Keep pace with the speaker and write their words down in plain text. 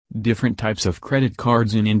Different types of credit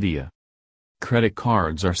cards in India. Credit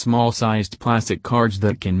cards are small-sized plastic cards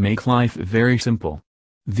that can make life very simple.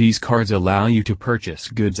 These cards allow you to purchase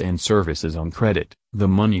goods and services on credit, the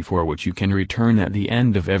money for which you can return at the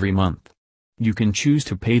end of every month. You can choose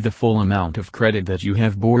to pay the full amount of credit that you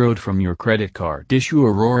have borrowed from your credit card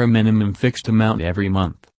issuer or a minimum fixed amount every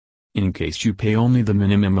month. In case you pay only the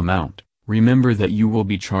minimum amount, remember that you will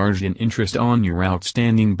be charged an interest on your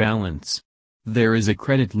outstanding balance. There is a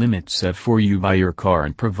credit limit set for you by your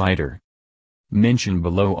card provider. Mentioned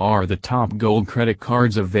below are the top gold credit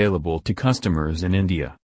cards available to customers in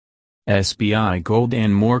India. SBI Gold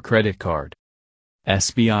and More Credit Card.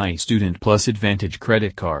 SBI Student Plus Advantage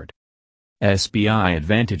Credit Card. SBI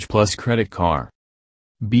Advantage Plus Credit Card.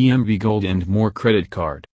 BMB Gold and More Credit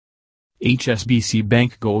Card. HSBC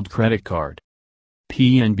Bank Gold Credit Card.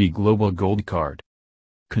 PNB Global Gold Card.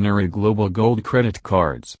 Canara Global Gold Credit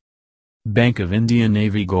Cards. Bank of India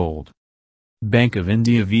Navy Gold. Bank of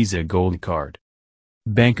India Visa Gold Card.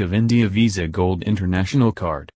 Bank of India Visa Gold International Card.